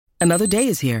Another day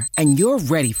is here, and you're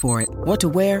ready for it. What to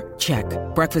wear? Check.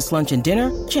 Breakfast, lunch, and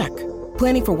dinner? Check.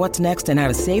 Planning for what's next and how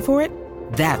to save for it?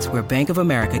 That's where Bank of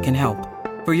America can help.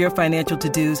 For your financial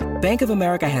to-dos, Bank of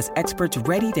America has experts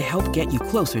ready to help get you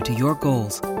closer to your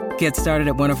goals. Get started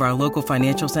at one of our local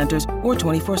financial centers or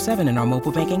 24/7 in our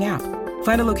mobile banking app.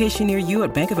 Find a location near you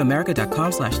at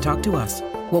bankofamerica.com/talktous.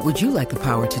 What would you like the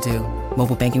power to do?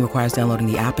 Mobile banking requires downloading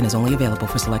the app and is only available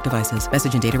for select devices.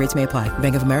 Message and data rates may apply.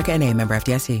 Bank of America N.A., member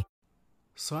FDIC.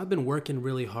 So I've been working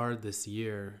really hard this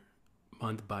year,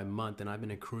 month by month, and I've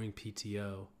been accruing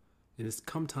PTO, and it's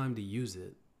come time to use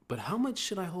it. But how much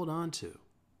should I hold on to?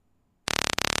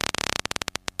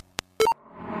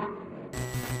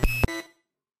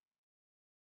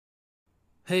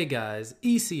 Hey guys,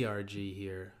 ECRG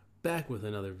here, back with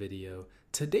another video.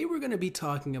 Today we're going to be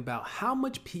talking about how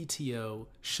much PTO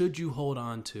should you hold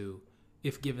on to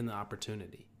if given the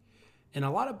opportunity. And a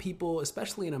lot of people,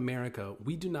 especially in America,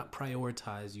 we do not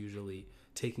prioritize usually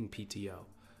taking PTO.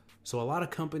 So a lot of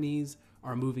companies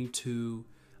are moving to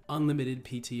unlimited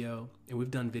PTO, and we've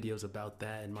done videos about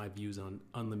that and my views on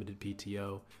unlimited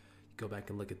PTO. Go back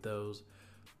and look at those.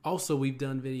 Also, we've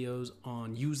done videos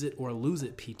on use it or lose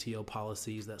it PTO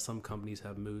policies that some companies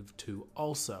have moved to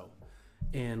also.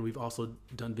 And we've also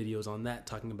done videos on that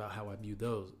talking about how I view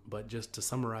those. But just to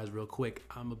summarize real quick,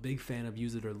 I'm a big fan of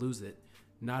use it or lose it,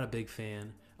 not a big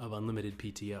fan of unlimited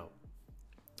PTO.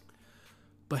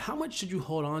 But how much should you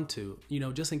hold on to? You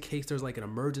know, just in case there's like an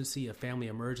emergency, a family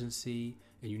emergency,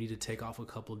 and you need to take off a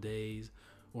couple days,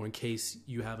 or in case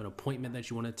you have an appointment that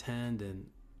you want to attend and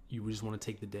you just want to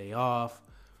take the day off,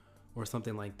 or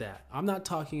something like that. I'm not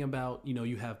talking about,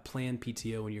 you have planned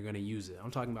PTO and you're going to use it. I'm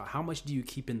talking about how much do you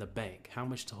keep in the bank? How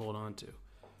much to hold on to?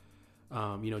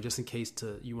 Just in case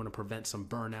you want to prevent some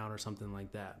burnout or something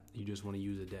like that. You just want to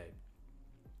use a day.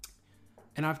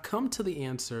 And I've come to the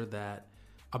answer that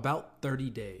about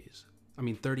 30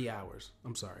 hours.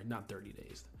 I'm sorry, not 30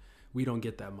 days. We don't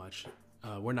get that much.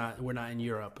 We're not in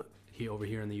Europe over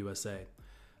here in the USA.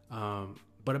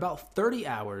 But about 30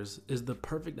 hours is the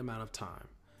perfect amount of time.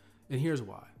 And here's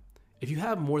why. If you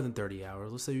have more than 30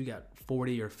 hours, let's say you got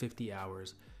 40 or 50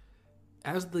 hours,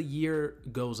 as the year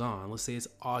goes on, let's say it's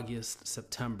August,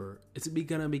 September, it's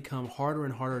going to become harder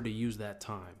and harder to use that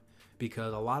time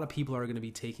because a lot of people are going to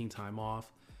be taking time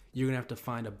off. You're going to have to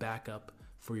find a backup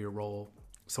for your role.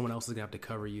 Someone else is going to have to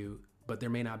cover you, but there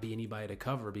may not be anybody to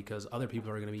cover because other people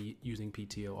are going to be using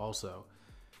PTO also.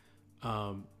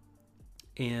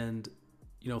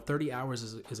 30 hours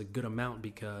is a good amount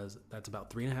because that's about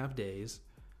 3.5 days.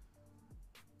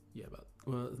 Yeah, about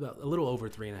a little over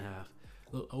 3.5,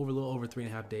 a little over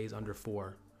 3.5 days, under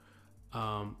 4.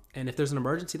 And if there's an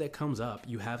emergency that comes up,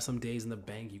 you have some days in the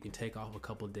bank. You can take off a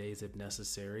couple of days if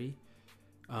necessary.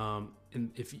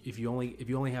 And if you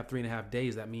only have 3.5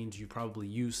 days, that means you probably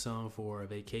use some for a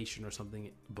vacation or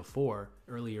something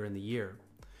earlier in the year.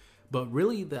 But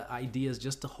really, the idea is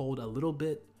just to hold a little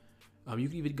bit. You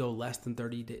can even go less than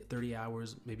 30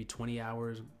 hours, maybe 20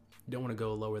 hours. You don't want to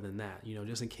go lower than that,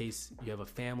 just in case you have a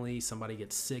family, somebody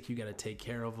gets sick, you got to take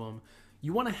care of them.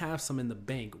 You want to have some in the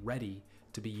bank ready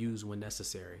to be used when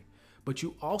necessary. But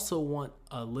you also want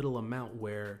a little amount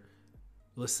where,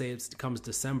 let's say it comes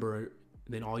December,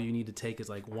 then all you need to take is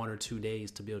like 1 or 2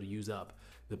 days to be able to use up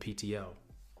the PTO.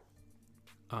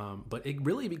 But it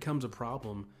really becomes a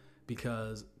problem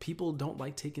because people don't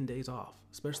like taking days off,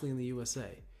 especially in the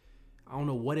USA. I don't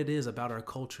know what it is about our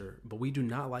culture, but we do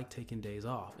not like taking days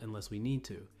off unless we need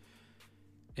to.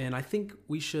 And I think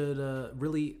we should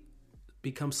really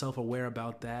become self-aware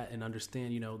about that and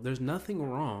understand, there's nothing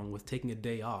wrong with taking a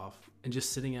day off and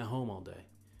just sitting at home all day.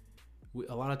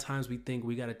 A lot of times we think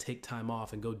we got to take time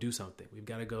off and go do something. We've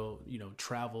got to go,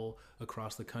 travel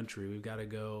across the country. We've got to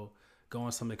go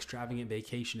on some extravagant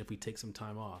vacation if we take some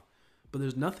time off. But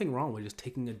there's nothing wrong with just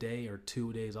taking a day or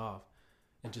 2 days off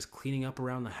and just cleaning up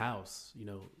around the house,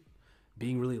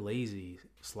 being really lazy,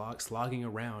 slogging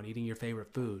around, eating your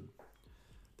favorite food.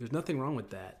 There's nothing wrong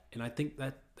with that. And I think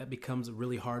that becomes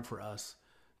really hard for us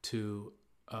to,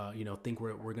 think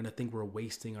we're going to think we're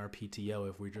wasting our PTO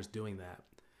if we're just doing that.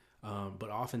 But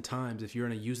oftentimes, if you're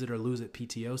in a use it or lose it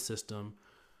PTO system,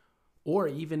 or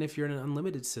even if you're in an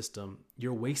unlimited system,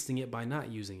 you're wasting it by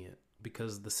not using it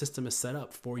because the system is set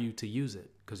up for you to use it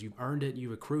because you've earned it,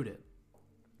 you've accrued it.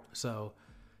 So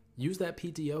use that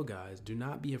PTO, guys. Do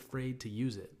not be afraid to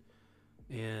use it.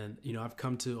 And, I've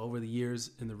come to, over the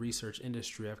years in the research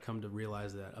industry, I've come to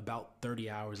realize that about 30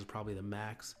 hours is probably the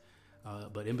max.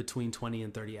 But in between 20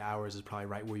 and 30 hours is probably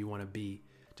right where you want to be,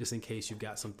 just in case you've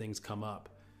got some things come up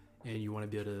and you want to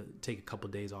be able to take a couple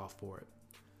of days off for it.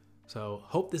 So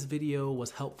hope this video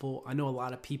was helpful. I know a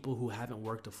lot of people who haven't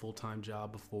worked a full-time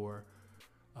job before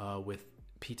with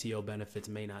PTO benefits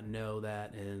may not know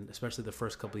that, and especially the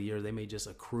first couple of years, they may just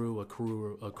accrue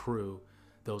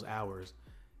those hours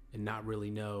and not really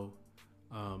know,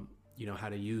 how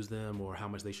to use them or how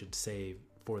much they should save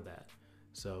for that.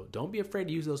 So don't be afraid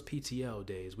to use those PTO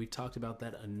days. We've talked about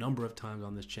that a number of times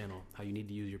on this channel, how you need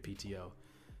to use your PTO.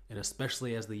 And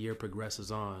especially as the year progresses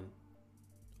on,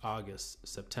 August,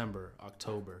 September,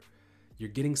 October,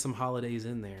 you're getting some holidays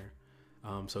in there.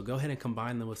 So go ahead and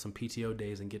combine them with some PTO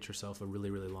days and get yourself a really,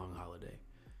 really long holiday.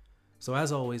 So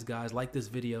as always, guys, like this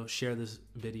video, share this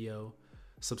video,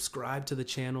 subscribe to the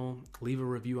channel, leave a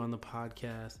review on the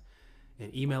podcast,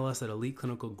 and email us at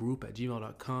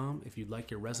eliteclinicalgroup@gmail.com. If you'd like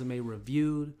your resume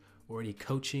reviewed or any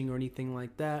coaching or anything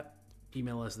like that,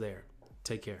 email us there.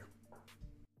 Take care.